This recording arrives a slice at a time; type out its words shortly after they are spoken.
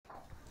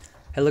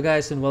Hello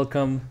guys and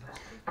welcome.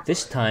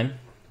 This time,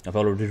 I've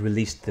already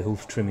released the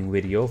hoof trimming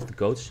video of the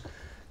goats.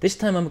 This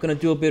time I'm gonna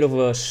do a bit of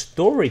a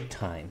story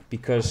time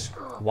because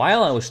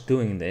while I was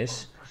doing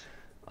this,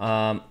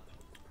 I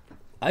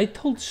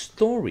told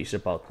stories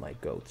about my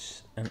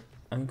goats and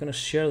I'm gonna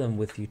share them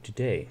with you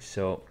today.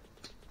 So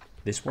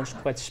this one's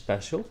quite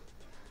special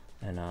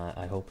and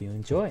I hope you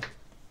enjoy.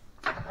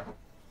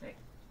 Hey.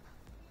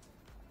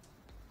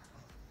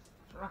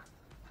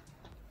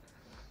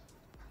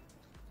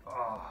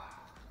 Oh,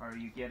 are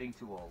you getting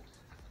too old?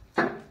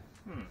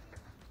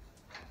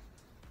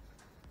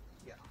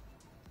 Yeah.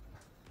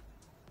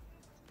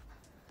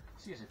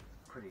 This is a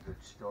pretty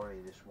good story,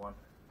 this one.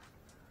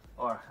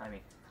 Or, I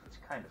mean, it's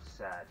kind of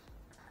sad.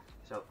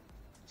 So,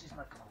 she's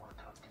not gonna want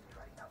to talk to me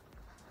right now.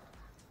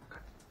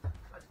 But,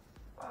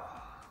 come on.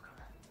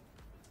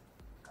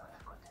 Come on,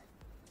 go ahead.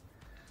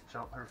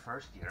 So, her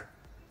first year,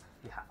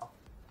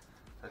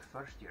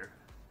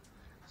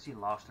 she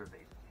lost her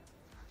baby.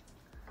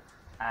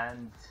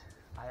 And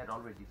I had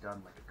already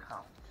done like a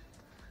count,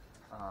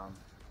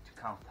 to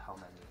count how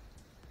many,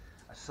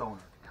 a sonar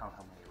to count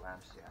how many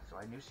lambs she had. So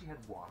I knew she had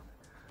one.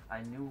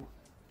 I knew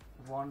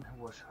one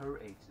who was her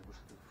age, it was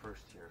the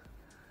first year,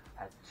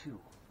 had two.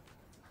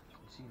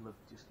 She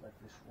looked just like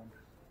this one.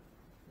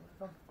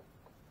 No,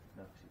 she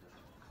doesn't.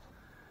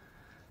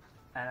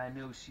 And I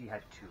knew she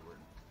had two.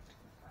 And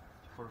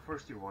for the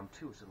first year one,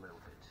 two is a little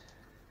bit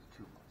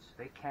too much.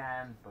 They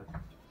can, but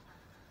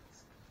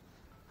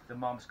the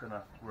mom's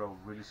gonna grow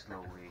really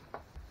slowly,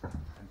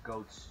 and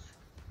goats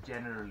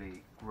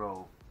generally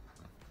grow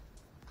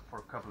for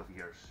a couple of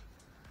years.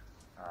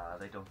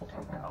 They don't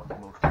take out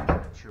most of the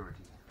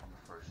maturity from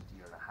the first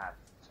year and a half.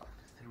 It's up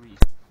to 3.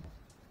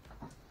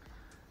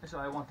 And so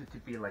I wanted to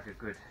be like a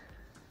good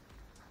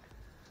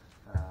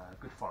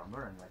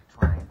farmer and like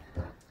try and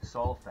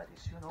solve that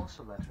issue and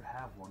also let her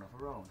have one of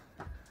her own.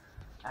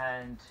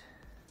 And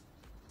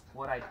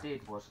what I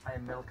did was I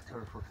milked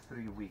her for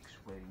 3 weeks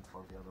waiting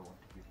for the other one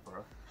to give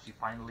birth. She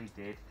finally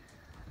did.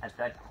 At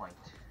that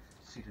point,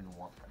 she didn't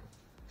want them.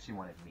 She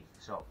wanted me.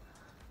 So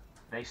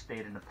they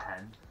stayed in a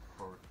pen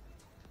for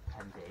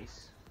 10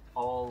 days,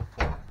 all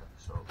 4 of them.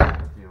 So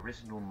the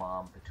original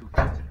mom, the 2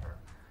 kids and her.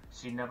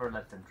 She never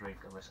let them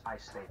drink unless I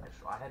stayed there.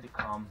 So I had to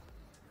come,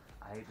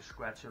 I had to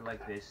scratch her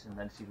like this, and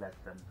then she let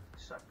them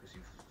suck because she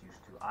was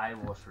used to. I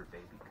was her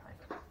baby, kind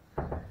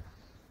of.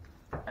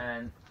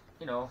 And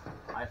you know,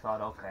 I thought,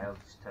 okay, I'll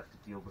just have to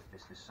deal with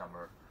this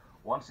summer.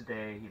 Once a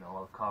day, you know,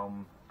 I'll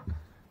come.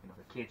 You know,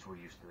 the kids were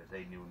used to it.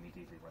 They knew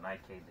immediately when I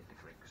came they could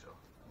drink. So,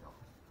 you know,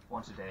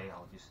 once a day,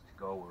 I'll just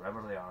go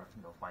wherever they are,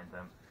 you know, find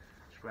them,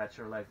 scratch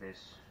her like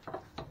this. Yeah,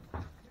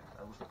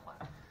 that was the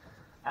plan.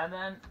 And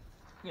then,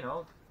 you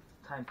know,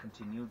 time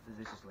continued.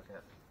 This is like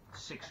a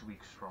 6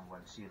 weeks from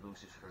when she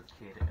loses her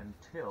kid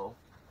until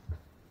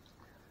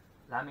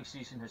lambing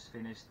season has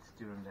finished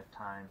during that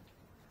time.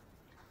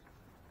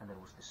 And there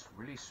was this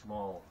really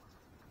small,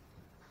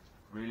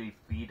 really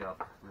beat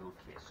up little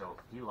kid. So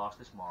he lost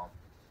his mom.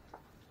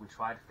 We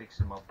tried to fix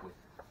him up with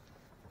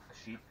a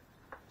sheep.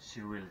 She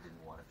really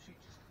didn't want him. She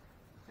just,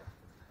 yeah.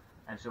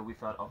 And so we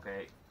thought,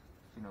 okay,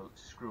 you know,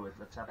 screw it.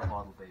 Let's have a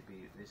bottle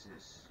baby. This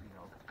is, you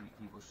know,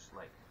 he was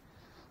like,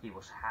 he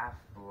was half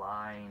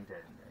blind,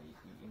 and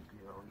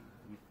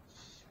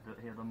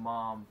the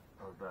mom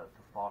or the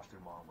foster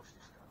mom was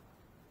just,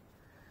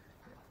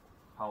 you know,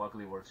 how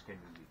ugly words can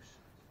you use?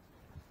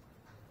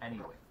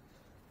 Anyway,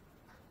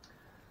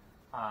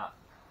 I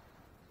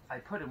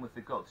put him with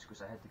the goats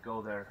because I had to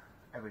go there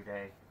every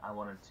day. I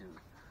wanted to,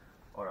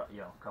 or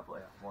you know,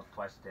 once,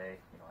 twice a day.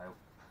 You know,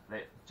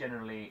 they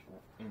generally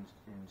in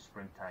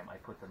springtime I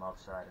put them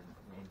outside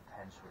in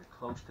pens very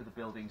close to the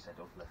buildings. I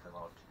don't let them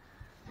out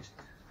just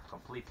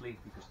completely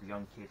because the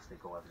young kids, they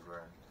go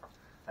everywhere and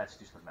that's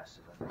just a mess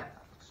of them.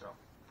 So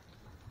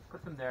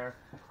put them there,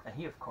 and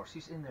he, of course,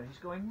 he's in there. He's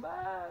going,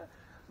 "Ma,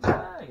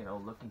 ma," you know,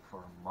 looking for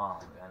a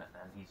mom,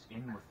 and he's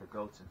in with the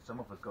goats, and some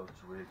of the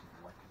goats really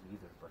didn't like him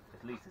either, but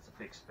at least it's a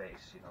big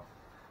space, you know.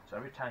 So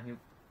every time he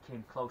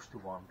came close to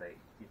one, they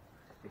hit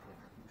him.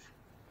 He was,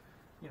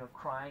 you know,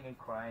 crying and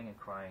crying and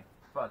crying,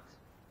 but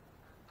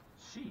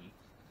she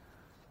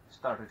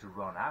started to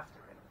run after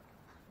him,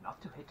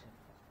 not to hit him,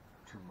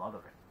 to mother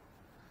him.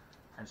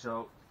 And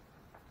so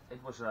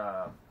it was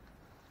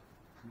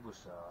he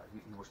was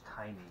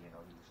tiny, you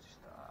know, he was just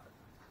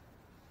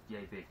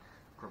yay big,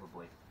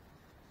 probably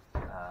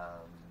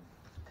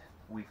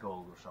week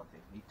old or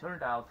something. He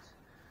turned out,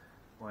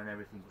 when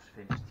everything was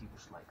finished, he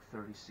was like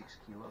 36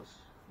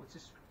 kilos, which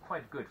is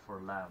quite good for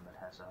a lamb that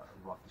has a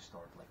rocky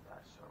start like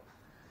that. So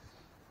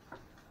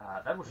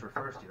that was her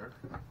first year.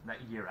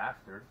 That year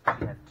after,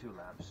 she had 2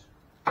 lambs,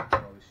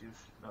 no issues.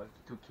 No,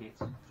 2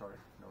 kids, sorry,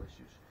 no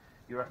issues.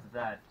 Year after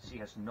that, she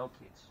has no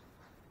kids,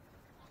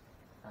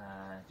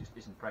 just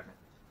isn't pregnant.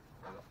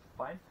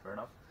 Fine, fair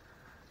enough.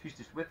 She's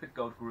just with the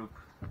goat group.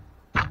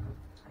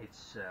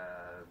 It's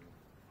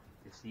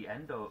the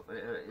end of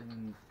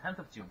in 10th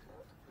of June,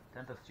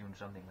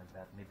 something like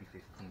that, maybe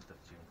 15th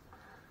of June.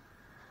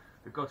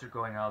 The goats are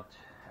going out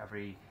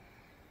every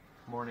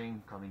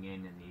morning, coming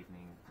in the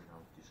evening, you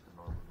know, just a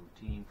normal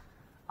routine.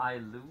 I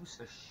lose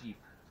a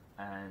sheep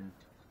and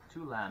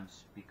 2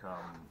 lambs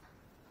become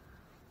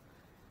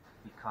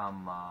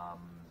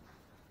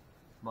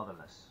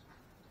motherless.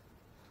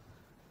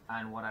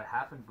 And what had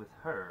happened with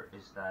her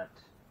is that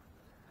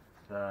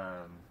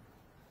the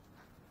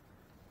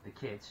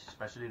kids,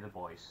 especially the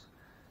boys,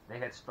 they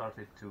had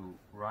started to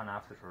run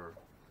after her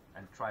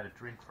and try to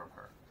drink from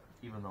her,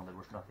 even though there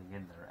was nothing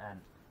in there.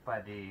 And by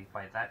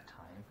that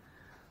time,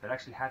 it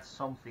actually had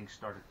something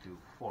started to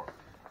form.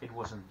 It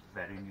wasn't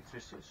very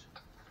nutritious,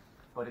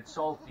 but it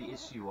solved the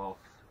issue of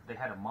they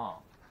had a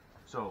mom.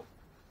 So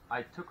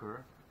I took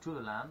her to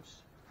the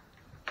lambs,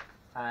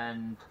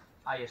 and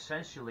I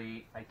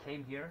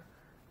came here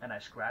and I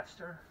scratched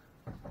her,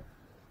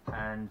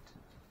 and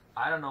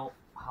I don't know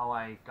how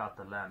I got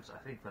the lambs. I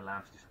think the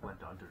lambs just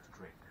went under to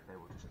drink. They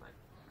were just like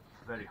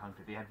very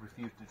hungry. They had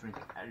refused to drink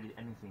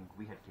anything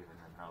we had given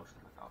them. And I was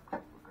like, oh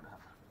crap, we're gonna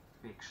have a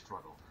big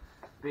struggle,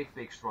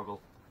 big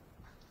struggle.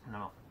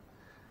 No.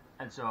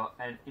 And so,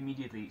 and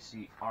immediately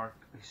she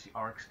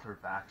arched her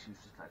back. She was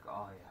just like,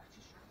 oh yeah,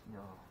 just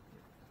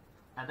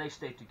And they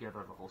stayed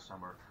together the whole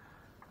summer,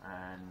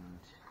 and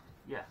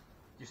yeah,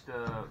 just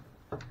a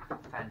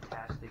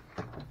fantastic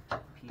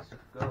piece of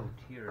goat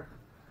here.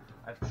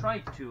 I've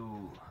tried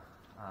to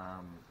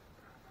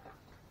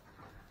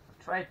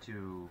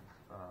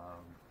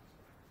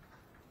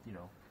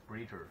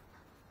breed her,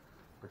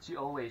 but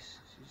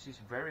she's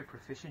very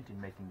proficient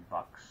in making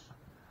bucks,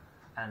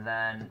 and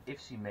then if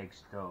she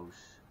makes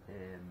those,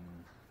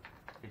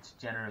 it's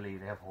generally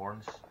they have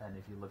horns, and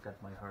if you look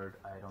at my herd,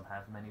 I don't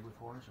have many with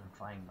horns. I'm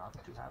trying not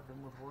to have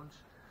them with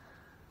horns,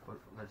 but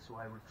that's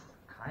why we're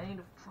kind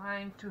of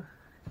trying to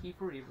keep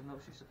her, even though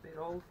she's a bit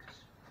old,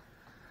 'cause,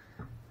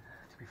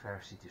 to be fair,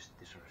 she just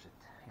deserves it,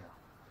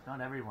 Not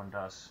everyone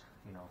does,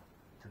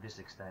 to this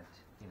extent.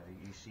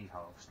 You see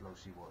how slow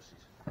she was.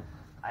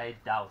 I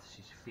doubt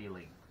she's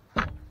feeling,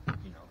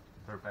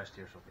 her best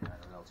years of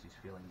behind her belt. She's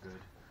feeling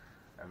good.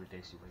 Every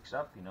day she wakes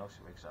up, she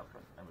wakes up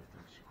and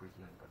everything's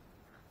creaking, but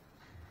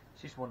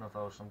she's one of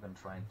those. I'm going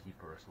to try and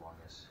keep her as long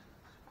as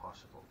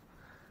possible.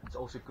 It's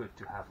also good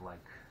to have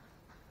like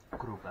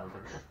group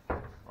elders,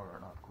 or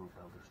not group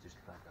elders, just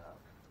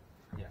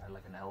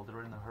like an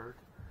elder in the herd.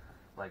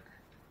 Like,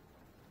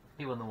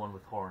 even the one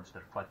with horns,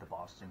 they're quite the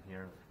boss in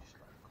here. They're just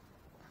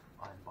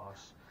like, I'm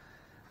boss.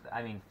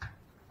 I mean,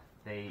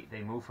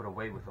 they move her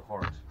away with the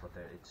horns, but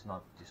it's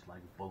not just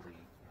like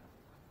bullying.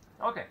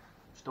 Okay,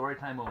 story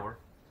time over.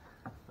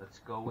 Let's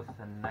go with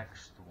the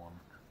next one.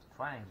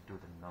 Trying to do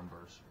the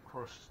numbers. Of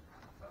course,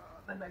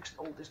 the next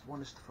oldest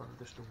one is the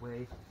furthest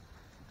away,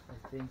 I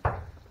think.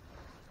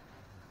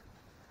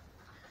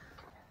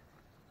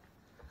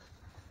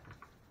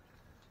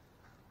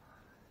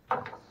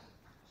 There's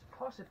a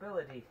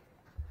possibility.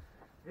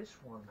 This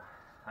one,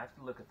 I have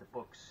to look at the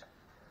books.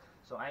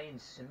 So I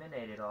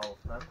inseminated all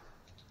of them.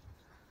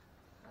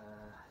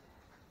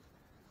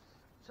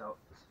 So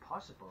it's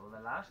possible. The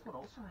last one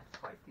also had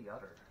quite the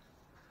udder.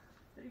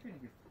 They're going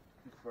to give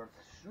birth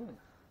soon.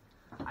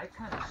 I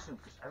kind of assumed,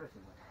 because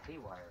everything went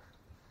haywire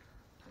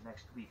the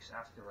next weeks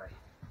after I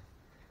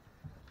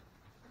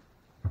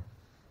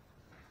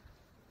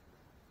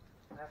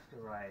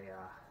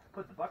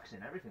put the bucks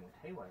in. Everything went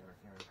haywire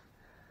here.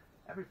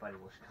 Everybody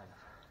was kind of,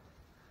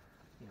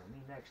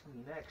 me next.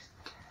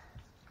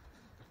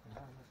 I'm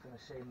not going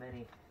to say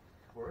many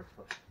words,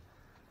 but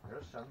there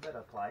are some that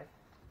apply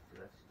to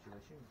that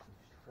situation. You can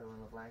just fill in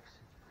the blanks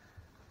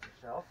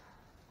yourself.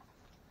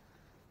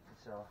 And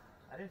so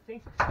I didn't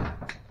think a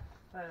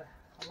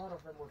lot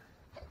of them would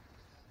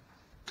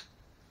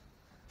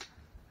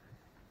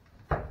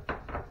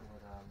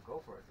go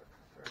for it, but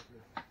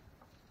apparently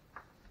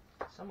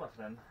some of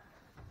them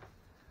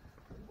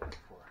went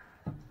for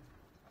it.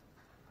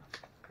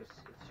 Because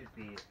it should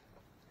be,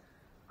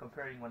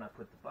 comparing when I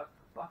put the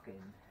buck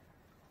in,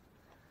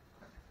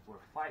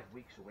 we're 5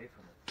 weeks away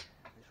from it.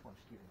 This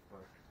one's giving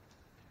birth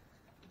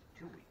in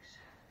 2 weeks,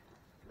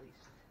 at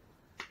least.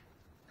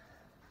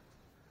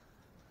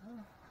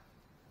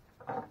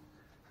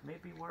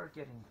 Maybe we're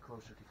getting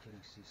closer to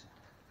kidding season.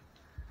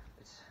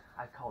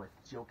 I call it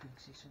joking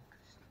season,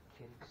 because it's the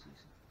kidding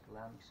season, the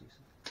lambing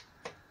season.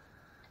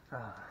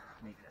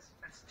 Maybe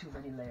that's too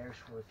many layers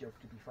for a joke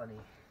to be funny,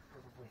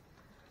 probably.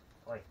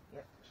 Oi,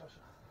 yep, so.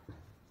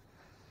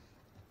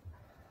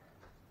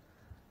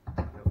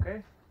 You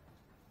okay?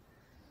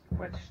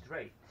 Quite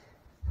straight.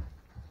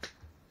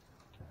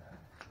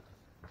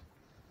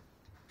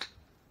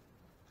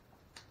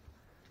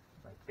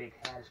 My big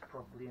hat is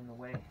probably in the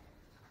way.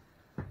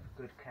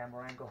 Good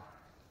camera angle.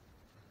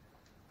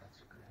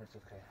 That's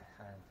okay.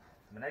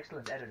 I'm an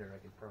excellent editor. I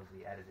can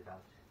probably edit it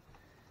out.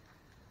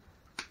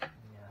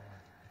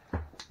 Yeah.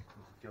 It's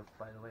a joke,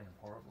 by the way. I'm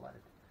horrible at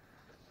it.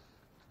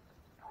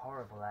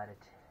 Horrible at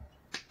it.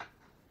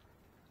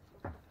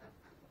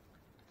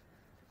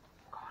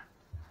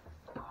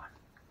 Go on.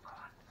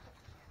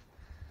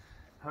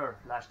 Her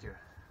last year,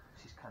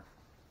 she's kind of,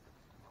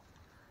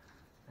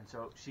 and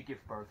so she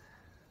gave birth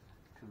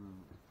to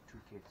 2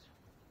 kids.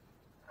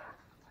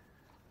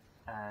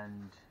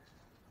 And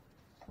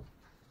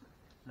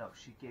no,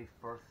 she gave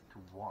birth to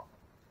 1.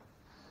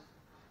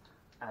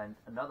 and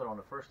another on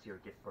the first year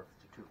gave birth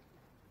to 2.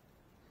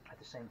 At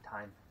the same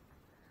time,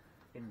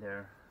 in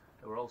there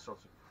were all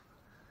sorts of,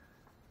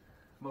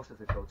 most of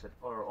the goats had,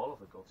 or all of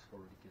the goats had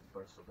already given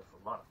birth, so there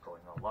was a lot of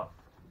going on, a lot of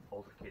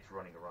older kids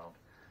running around.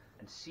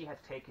 And she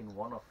had taken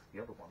one of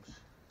the other ones.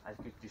 I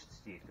could just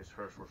see it because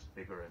hers was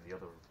bigger and the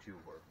other 2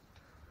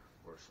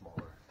 were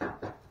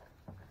smaller.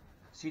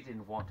 She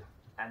didn't want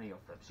any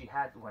of them. She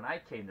had, when I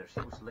came there, she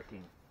was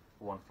licking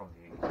one from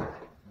the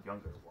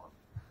younger one.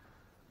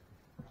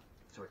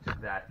 So I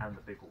took that and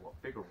the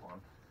bigger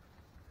one,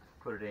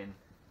 put it in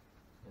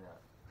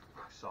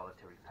a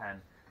solitary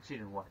pen. She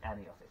didn't want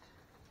any of it.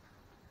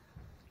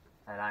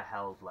 And I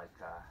held like,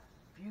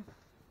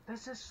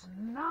 this is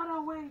not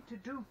a way to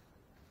do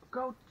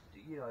goat,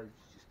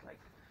 it's just like,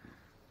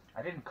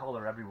 I didn't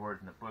color every word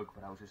in the book,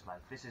 but I was just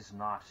like, this is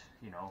not,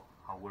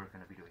 how we're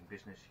going to be doing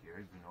business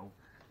here,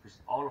 because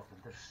all of them,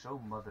 they're so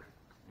mothered,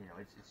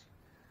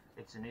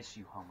 it's an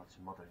issue how much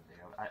mothering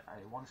they are.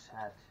 I once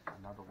had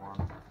another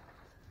one,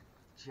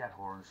 she had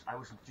horns, I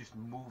was just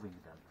moving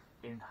them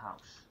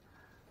in-house.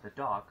 The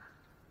dog,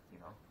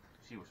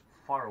 she was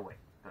far away,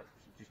 but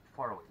just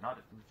far away, not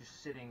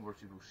just sitting where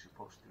she was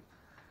supposed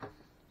to.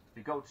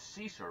 The goat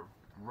sees her,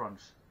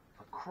 runs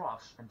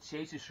across and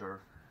chases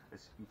her,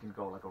 as you can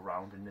go like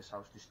around in this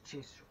house, just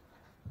chases her.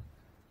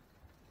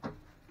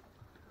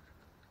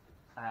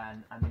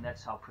 And I mean,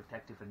 that's how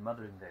protective and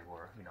mothering they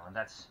were, and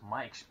that's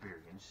my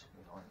experience,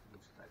 and it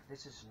was like,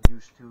 this isn't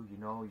used to,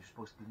 you're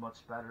supposed to be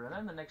much better. And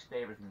then the next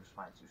day everything was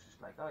fine. She was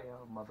just like, oh yeah,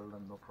 I'll mother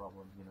them, no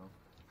problem,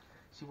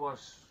 She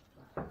was,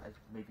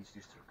 maybe it's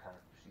just her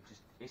character, she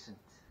just isn't,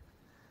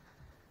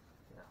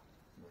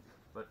 maybe.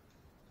 But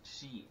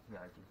she,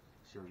 I can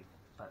show you,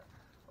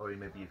 or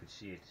maybe you could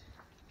see it.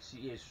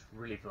 She is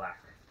really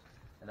black,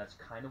 and that's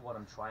kind of what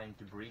I'm trying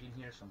to breed in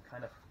here. So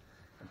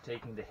I'm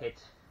taking the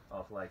hit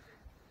of like,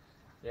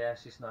 yeah,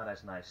 she's not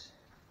as nice,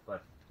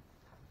 but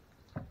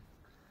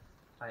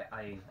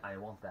I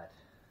want that.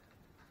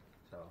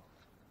 So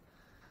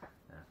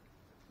yeah.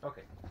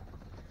 Okay.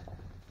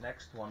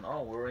 Next one.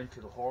 Oh, we're into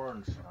the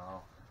horns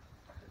now.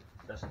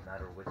 Doesn't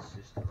matter which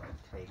sister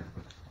I take.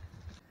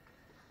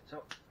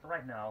 So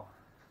right now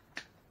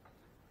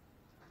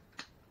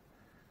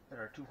there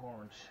are 2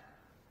 horns.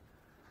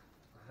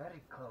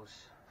 Very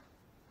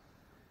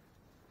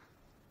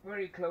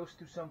close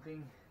to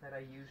something that I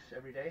use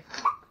every day.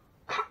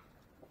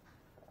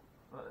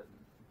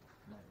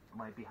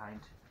 My behind.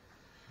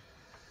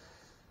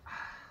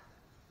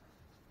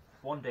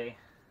 One day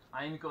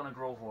I'm gonna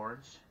grow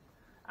horns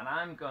and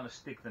I'm gonna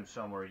stick them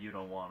somewhere you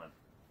don't want them.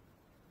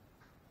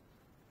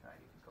 Alright,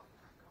 you can go.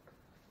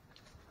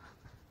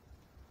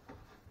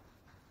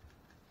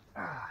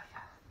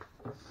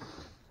 Yeah.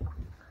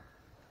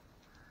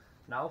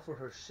 Now for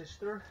her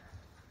sister.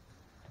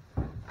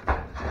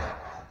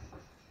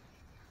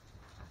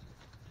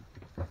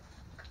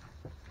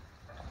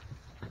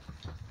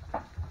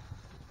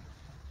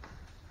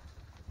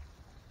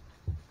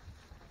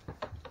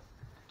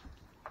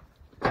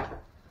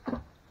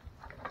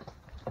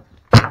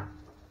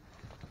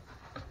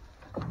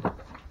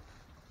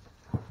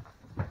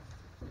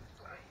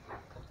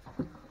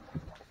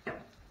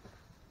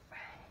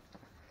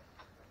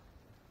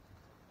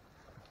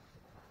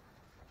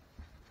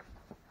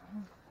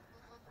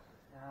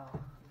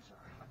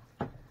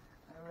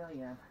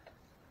 Yeah.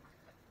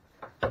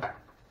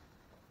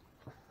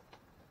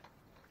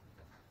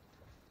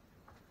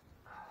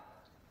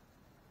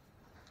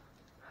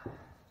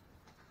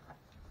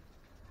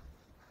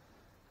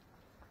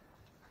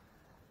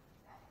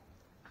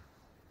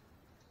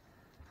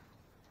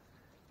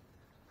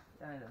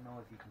 I don't know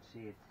if you can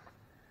see it.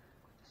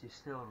 She's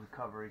still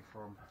recovering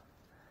from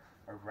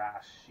a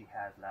rash she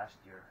had last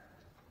year.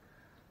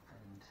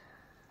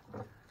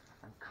 And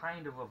I'm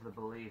kind of the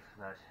belief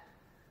that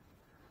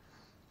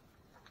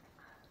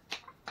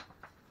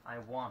I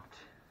want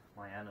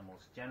my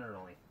animals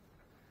generally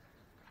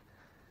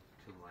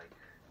to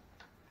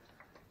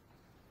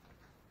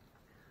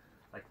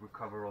like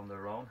recover on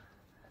their own,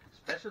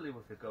 especially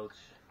with the goats,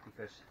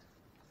 because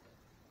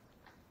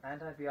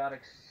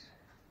antibiotics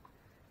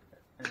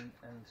and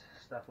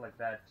stuff like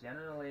that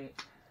generally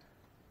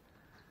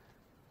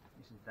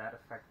isn't that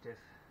effective.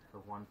 The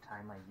one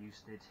time I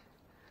used it,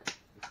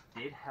 it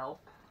did help,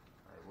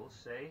 I will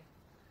say.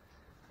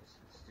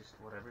 It's just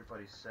what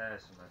everybody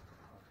says, and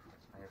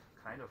I have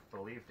kind of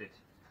believed it.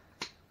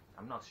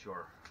 I'm not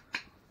sure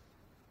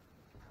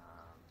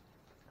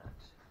that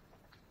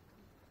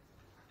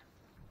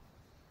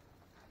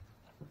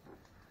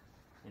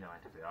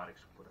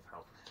antibiotics would have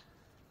helped,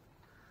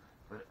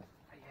 but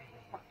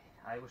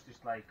I was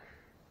just like,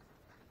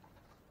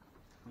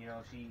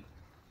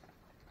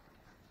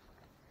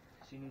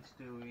 she needs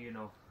to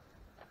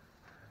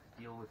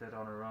deal with it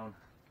on her own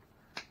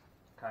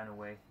kind of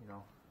way,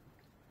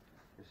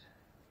 just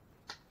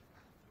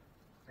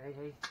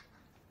hey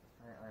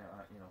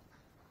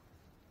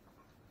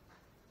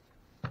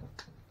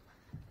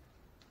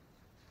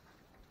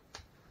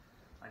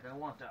like I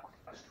want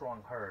a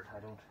strong herd. I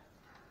don't.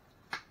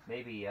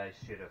 Maybe I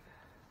should have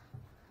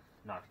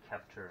not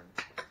kept her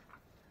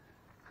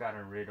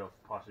gotten rid of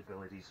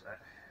possibilities.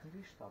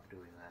 Maybe stop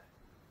doing that.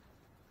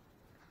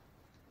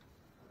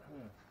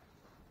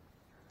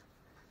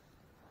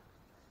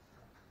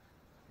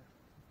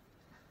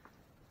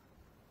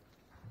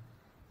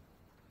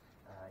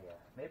 Yeah,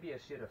 maybe I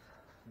should have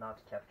not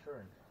kept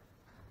her.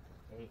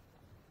 Hey.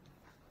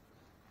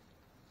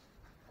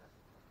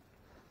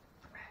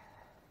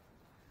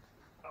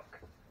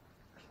 Okay.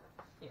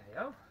 Yeah,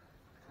 yeah.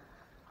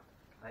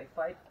 I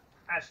fight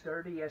as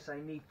dirty as I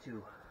need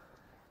to.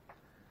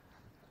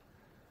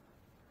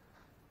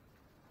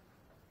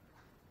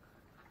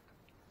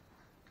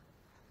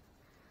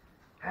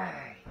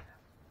 Hey.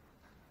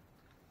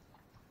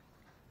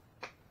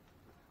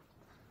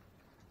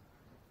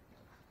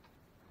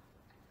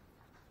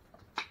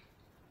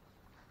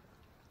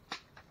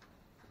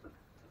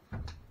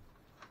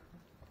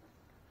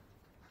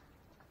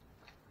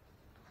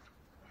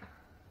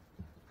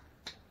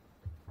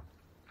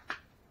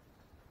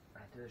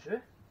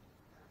 Dankeschön.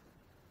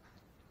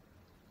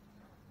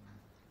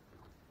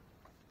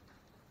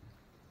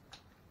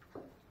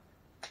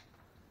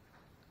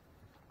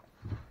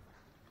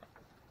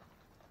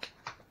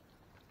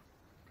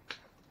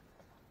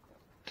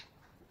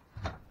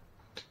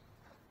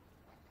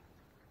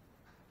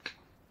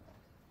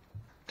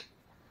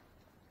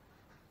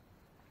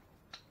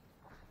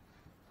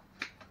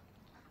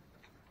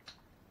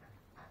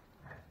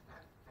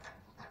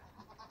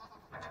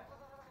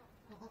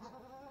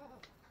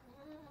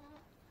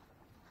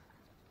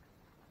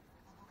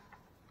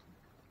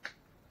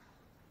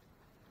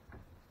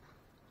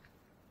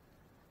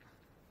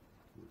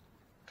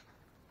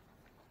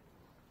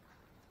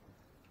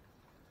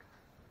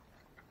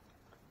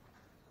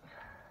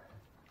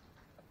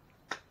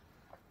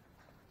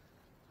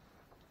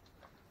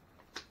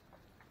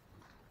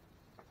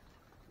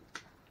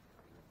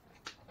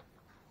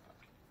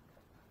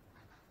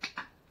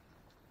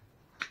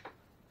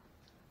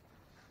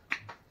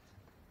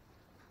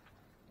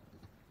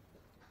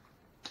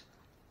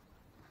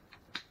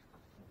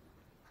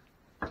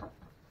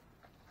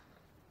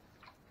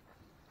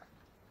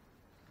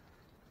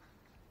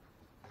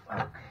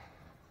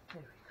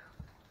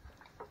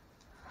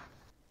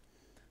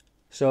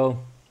 So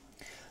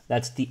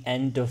that's the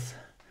end of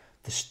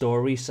the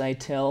stories I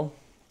tell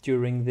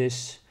during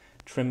this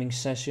trimming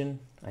session.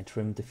 I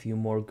trimmed a few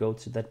more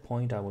goats at that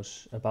point. I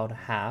was about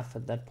half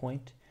at that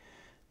point.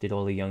 Did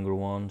all the younger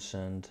ones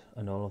and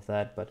all of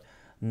that, but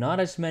not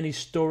as many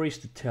stories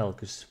to tell,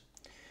 because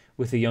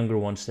with the younger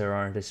ones there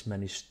aren't as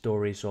many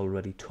stories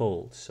already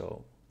told.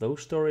 So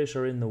those stories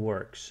are in the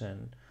works,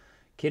 and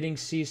kidding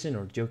season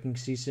or joking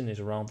season is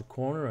around the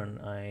corner, and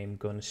I'm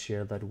going to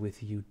share that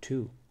with you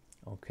too.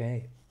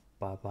 Okay,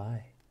 bye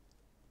bye.